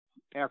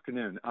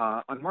Afternoon.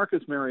 On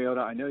Marcus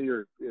Mariota, I know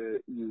you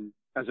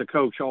as a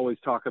coach always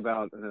talk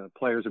about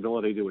players'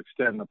 ability to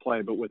extend the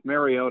play, but with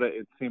Mariota,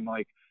 it seemed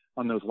like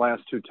on those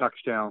last two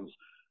touchdowns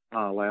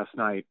last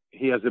night,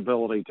 he has the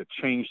ability to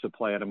change the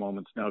play at a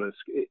moment's notice.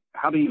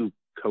 How do you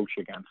coach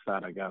against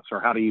that, I guess, or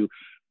how do you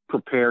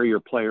prepare your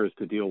players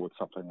to deal with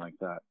something like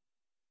that?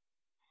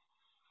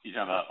 You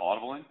talking about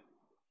audibling?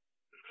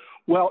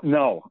 Well,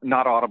 no,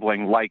 not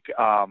audibling. Like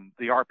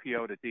the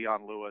RPO to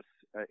Dion Lewis,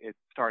 it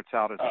starts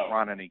out as a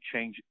run, and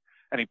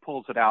he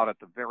pulls it out at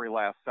the very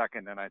last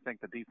second. And I think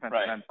the defense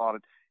then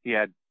thought he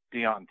had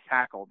Dion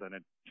tackled, and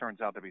it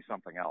turns out to be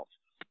something else.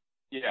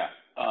 Yeah,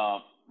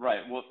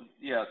 right. Well,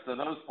 yeah. So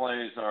those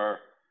plays are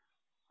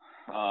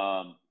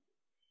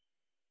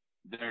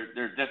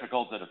they're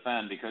difficult to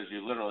defend because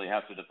you literally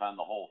have to defend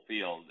the whole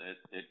field.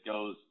 It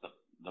goes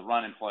the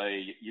running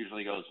play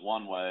usually goes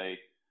one way.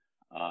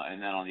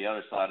 And then on the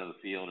other side of the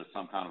field is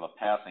some kind of a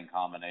passing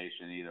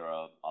combination, either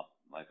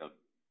like a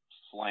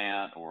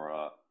slant or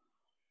a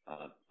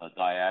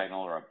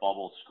diagonal or a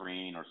bubble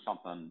screen or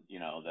something,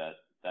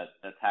 that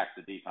attacks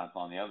the defense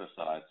on the other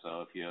side.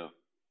 So if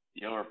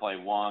you overplay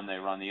one, they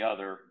run the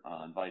other,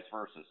 and vice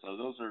versa. So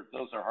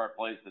those are hard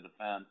plays to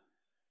defend.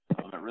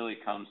 It really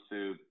comes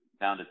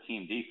down to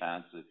team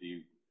defense. If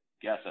you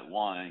guess at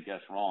one and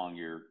guess wrong,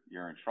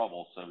 you're in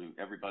trouble. So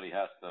everybody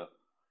has to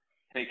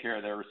take care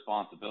of their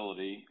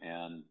responsibility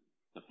and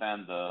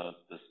defend the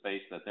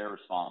space that they're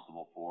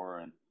responsible for,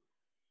 and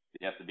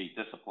you have to be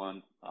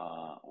disciplined,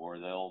 or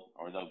they'll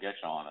get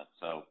you on it.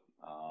 So,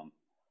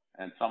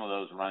 and some of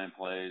those running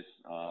plays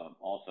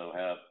also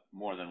have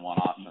more than one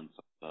option.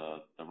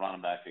 So the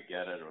running back could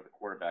get it, or the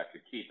quarterback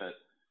could keep it,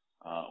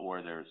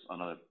 or there's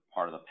another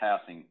part of the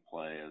passing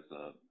play as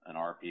an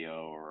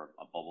RPO or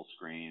a bubble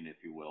screen, if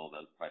you will,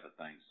 those type of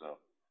things. So,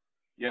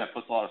 yeah, it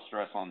puts a lot of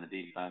stress on the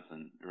defense,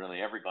 and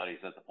really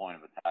everybody's at the point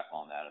of attack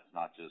on that. It's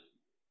not just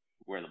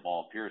where the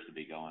ball appears to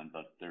be going,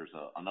 but there's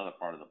another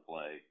part of the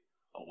play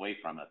away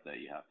from it that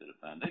you have to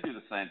defend. They do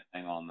the same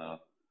thing on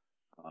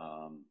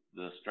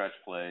the stretch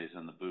plays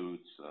and the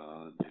boots.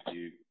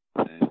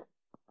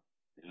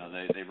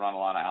 They run a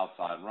lot of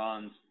outside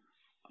runs,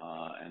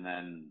 and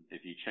then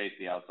if you chase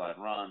the outside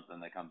runs, then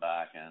they come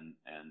back and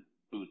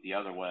boot the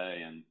other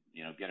way, and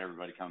get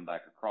everybody coming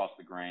back across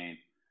the grain,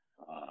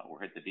 or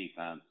hit the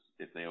defense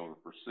if they over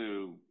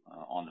pursue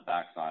on the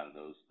backside of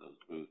those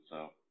boots.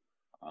 So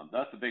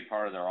that's a big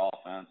part of their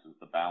offense, is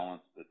the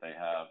balance that they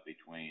have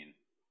between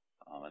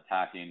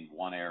attacking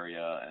one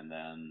area and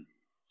then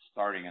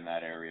starting in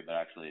that area, but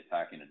actually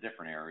attacking a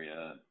different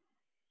area,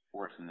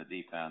 forcing the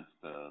defense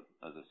to,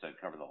 as I said,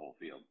 cover the whole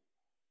field.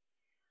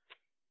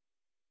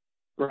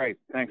 Great.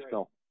 Thanks,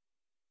 Bill.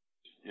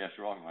 Yes,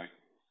 you're welcome, Mike.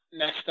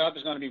 Next up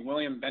is going to be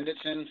William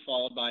Benditson,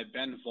 followed by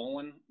Ben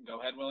Volen. Go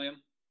ahead,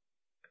 William.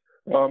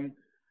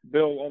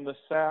 Bill, on the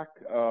sack,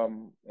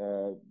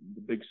 the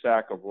big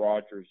sack of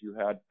Rodgers, you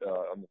had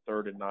on the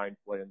 3rd and 9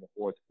 play in the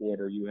fourth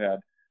quarter, you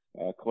had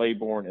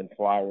Claiborne and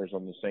Flowers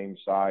on the same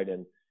side,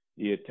 and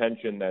the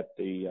attention that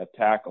the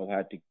tackle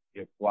had to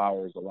give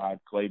Flowers allowed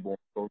Claiborne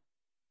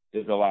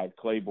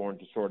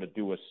to sort of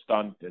do a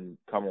stunt and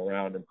come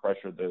around and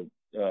pressure the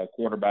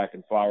quarterback,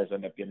 and Flowers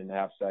end up getting a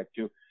half sack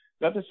too. Is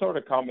that the sort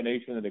of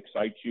combination that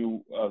excites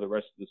you the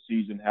rest of the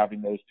season,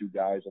 having those two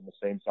guys on the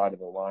same side of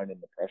the line and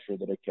the pressure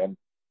that it can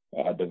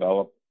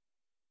develop?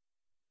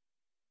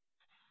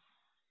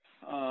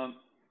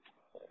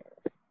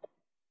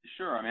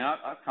 Sure. I mean, I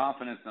have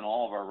confidence in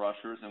all of our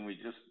rushers, and we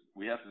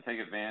have to take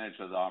advantage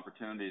of the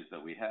opportunities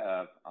that we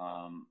have.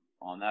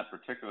 On that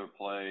particular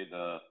play,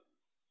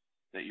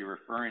 that you're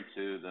referring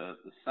to,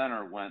 the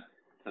center went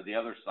to the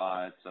other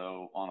side.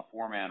 So on a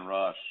 4-man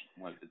rush,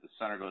 when the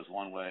center goes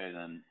one way,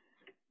 then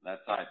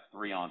that side's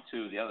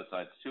 3-on-2, the other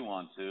side's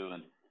 2-on-2,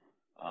 and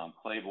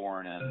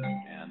Claiborne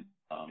and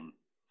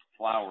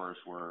Flowers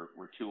were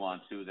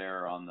 2-on-2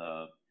 there on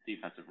the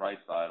defensive right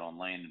side on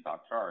Lane and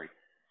Bakhtiari.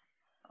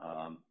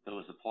 There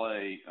was a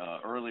play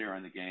earlier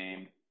in the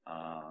game,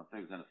 I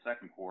think it was in the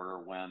second quarter,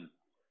 when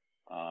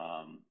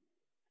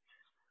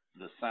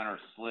the center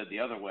slid the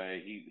other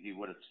way. He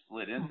would have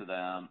slid into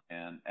them,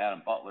 and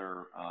Adam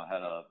Butler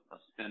had a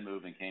spin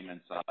move and came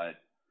inside.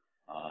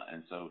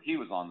 And so he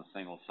was on the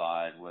single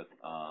side with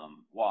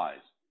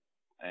Wise.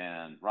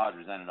 And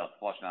Rodgers ended up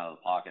flushing out of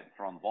the pocket and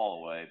throwing the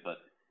ball away, but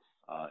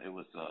it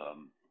was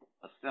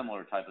a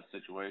similar type of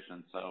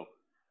situation. So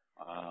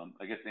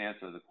I guess the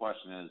answer to the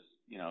question is,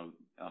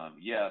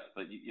 yes,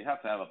 but you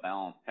have to have a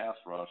balanced pass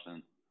rush,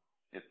 and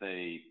if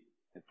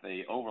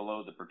they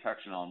overload the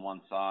protection on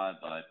one side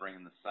by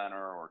bringing the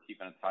center or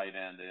keeping a tight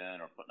end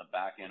in or putting a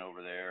back end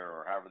over there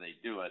or however they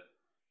do it,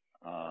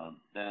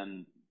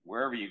 then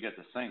wherever you get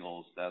the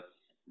singles,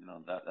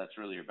 that's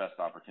really your best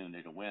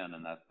opportunity to win,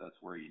 and that's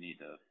where you need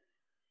to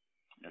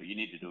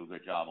do a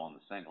good job on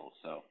the singles.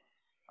 So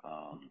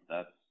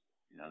that's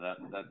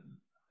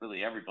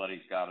really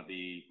everybody's got to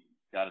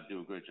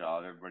do a good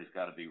job. Everybody's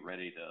got to be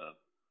ready to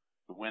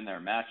win their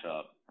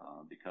matchup,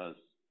 because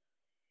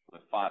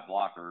with 5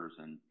 blockers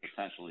and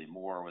potentially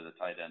more with a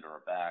tight end or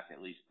a back,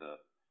 at least the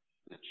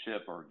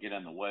chip or get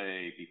in the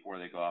way before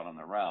they go out on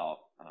their route,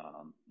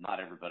 not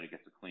everybody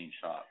gets a clean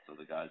shot. So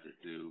the guys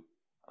that do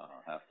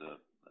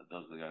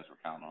those are the guys we're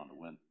counting on to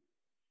win.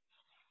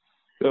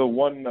 So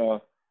one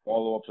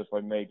follow-up, if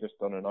I may, just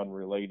on an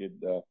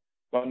unrelated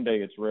Sunday.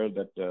 It's rare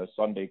that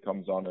Sunday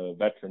comes on a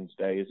Veterans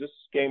Day. Is this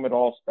game at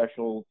all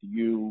special to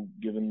you,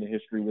 given the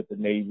history with the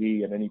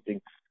Navy, and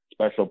anything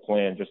special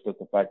planned just with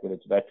the fact that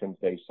it's Veterans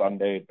Day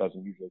Sunday? It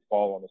doesn't usually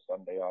fall on a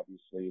Sunday,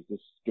 obviously. Is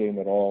this game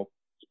at all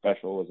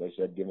special, as I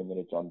said, given that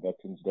it's on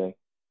Veterans Day?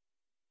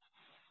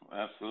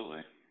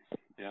 Absolutely.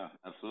 Yeah,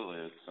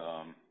 absolutely. It's,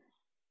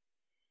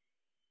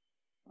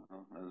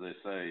 as they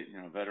say,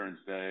 Veterans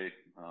Day,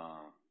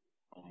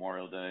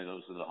 Memorial Day,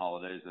 those are the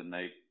holidays that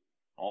make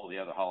all the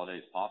other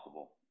holidays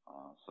possible.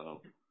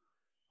 So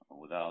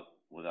without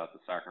the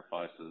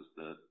sacrifices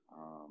that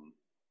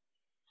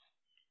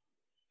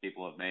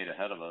people have made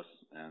ahead of us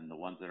and the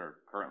ones that are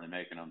currently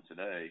making them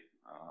today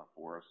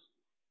for us,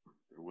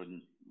 we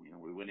wouldn't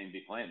even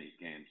be playing these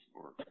games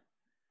or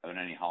having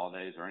any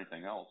holidays or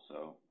anything else.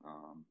 So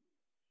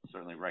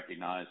certainly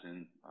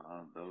recognizing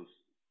those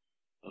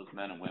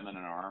men and women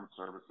in our armed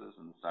services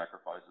and the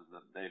sacrifices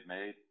that they've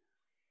made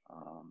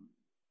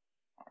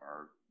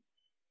are,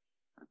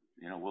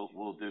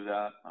 we'll do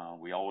that.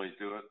 We always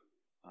do it.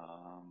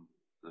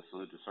 The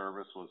salute to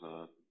service was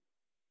a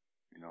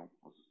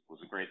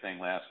great thing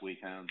last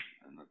weekend,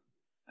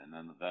 and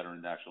then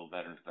the actual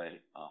Veterans Day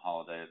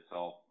holiday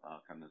itself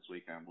come this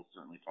weekend. We'll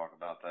certainly talk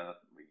about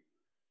that. We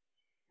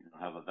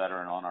have a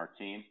veteran on our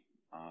team,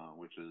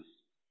 which is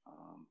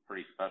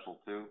pretty special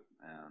too,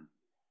 and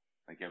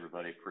I think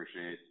everybody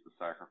appreciates the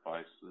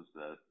sacrifices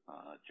that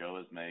Joe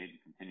has made and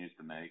continues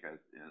to make as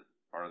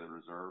part of the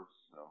reserves.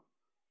 So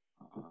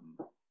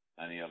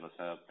many of us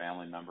have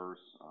family members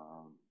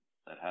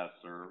that have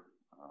served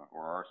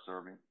or are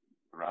serving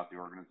throughout the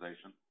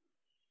organization.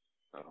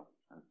 So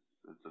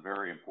it's a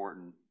very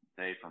important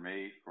day for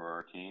me, for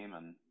our team,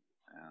 and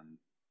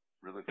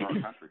really for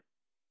our country.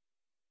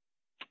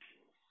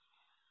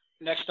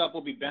 Next up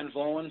will be Ben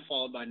Volin,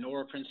 followed by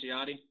Nora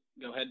Princiati.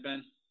 Go ahead,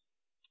 Ben.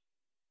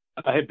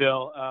 Hey,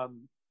 Bill.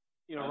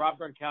 Rob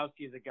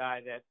Gronkowski is a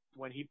guy that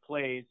when he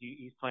plays,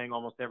 he's playing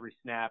almost every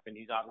snap, and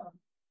he's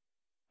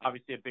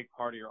obviously a big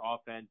part of your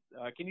offense.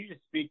 Can you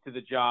just speak to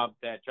the job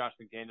that Josh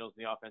McDaniels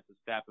and the offensive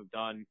staff have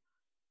done?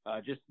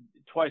 Just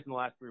twice in the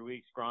last 3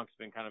 weeks, Gronk's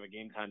been kind of a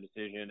game-time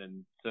decision,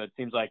 and so it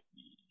seems like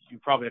you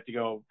probably have to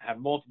go have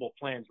multiple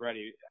plans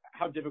ready.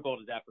 How difficult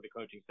is that for the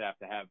coaching staff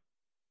to have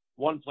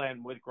one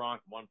plan with Gronk,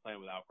 one plan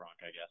without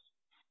Gronk, I guess?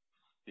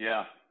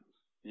 Yeah.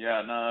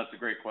 Yeah, no, that's a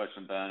great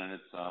question, Ben, and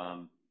it's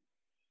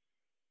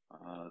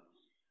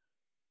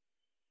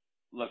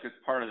look, it's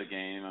part of the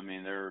game. I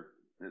mean,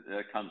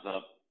 it comes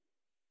up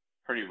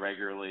pretty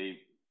regularly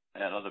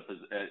at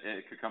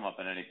it could come up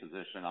in any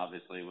position,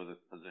 obviously, with a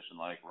position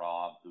like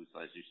Rob, who's,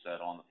 as you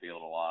said, on the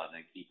field a lot and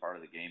a key part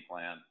of the game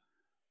plan.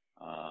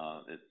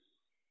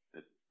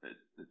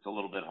 It's a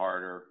little bit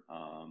harder,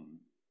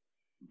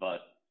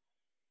 but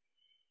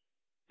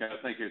I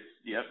think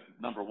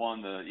number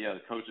one,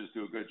 the coaches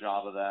do a good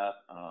job of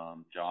that.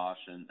 Josh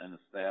and the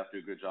staff do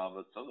a good job of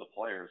it. So do the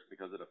players,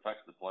 because it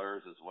affects the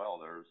players as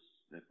well.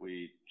 If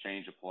we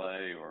change a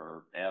play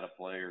or add a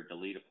play or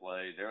delete a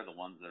play, they're the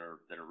ones that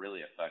are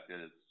really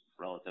affected. It's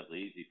relatively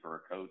easy for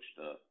a coach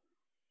to,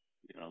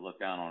 look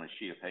down on a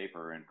sheet of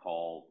paper and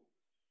call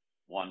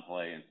one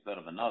play instead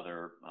of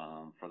another.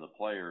 For the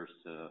players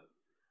to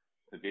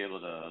be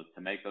able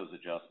to make those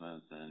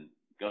adjustments and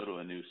go to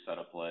a new set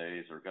of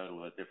plays or go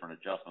to a different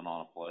adjustment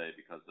on a play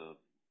because of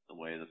the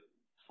way the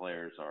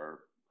players are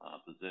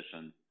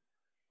positioned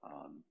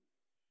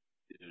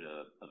due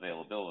to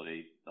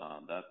availability,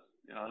 that's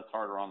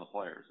harder on the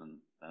players.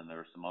 And there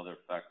are some other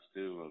effects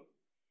too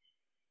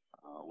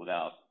of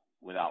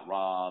without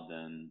Rob,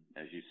 and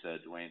as you said,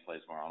 Dwayne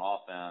plays more on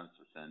offense,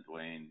 which then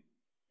Dwayne,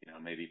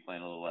 maybe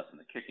playing a little less in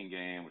the kicking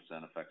game, which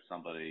then affects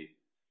somebody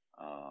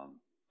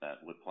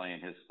that would play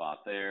in his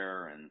spot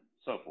there, and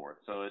so forth.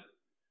 So it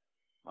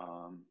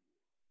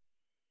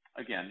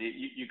again,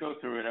 you go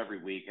through it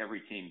every week.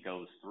 Every team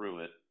goes through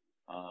it,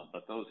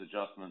 but those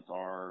adjustments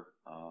are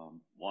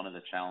one of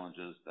the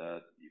challenges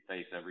that you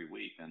face every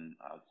week. And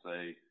I would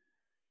say,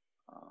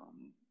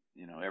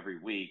 every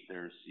week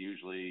there's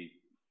usually,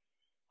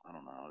 I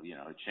don't know,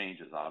 it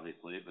changes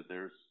obviously, but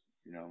there's,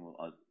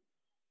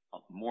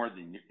 more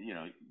than,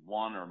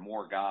 one or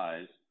more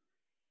guys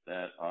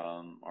that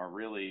are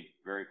really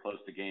very close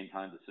to game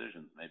time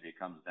decisions. Maybe it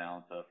comes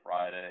down to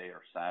Friday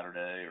or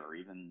Saturday or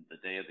even the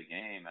day of the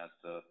game as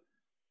to,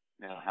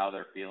 how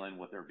they're feeling,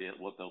 what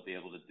they'll be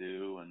able to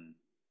do, and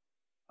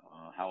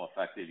how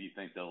effective you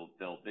think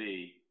they'll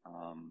be.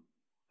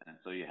 And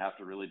so you have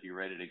to really be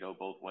ready to go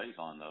both ways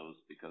on those,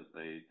 because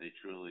they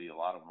truly, a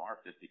lot of them are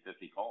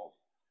 50-50 calls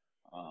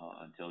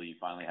until you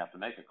finally have to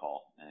make a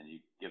call, and you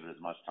give it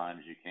as much time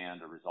as you can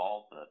to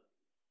resolve. But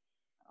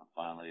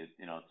finally, at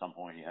some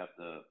point you have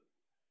to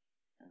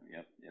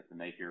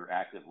make your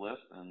active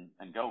list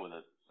and go with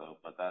it. So,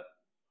 but that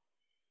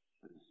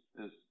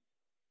is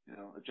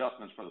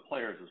adjustments for the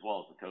players as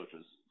well as the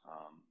coaches.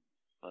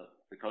 but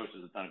the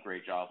coaches have done a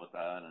great job with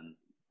that, and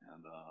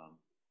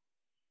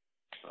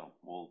so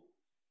we'll,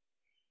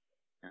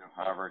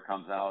 however it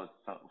comes out,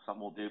 it's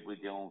something we'll be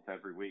dealing with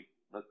every week.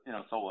 But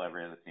so will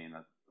every other team.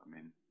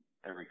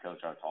 Every coach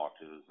I talk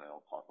to is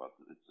they'll talk about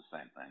it's the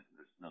same thing.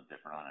 There's no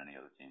different on any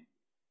other team.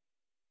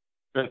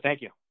 Good,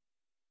 thank you.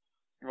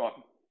 You're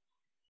welcome.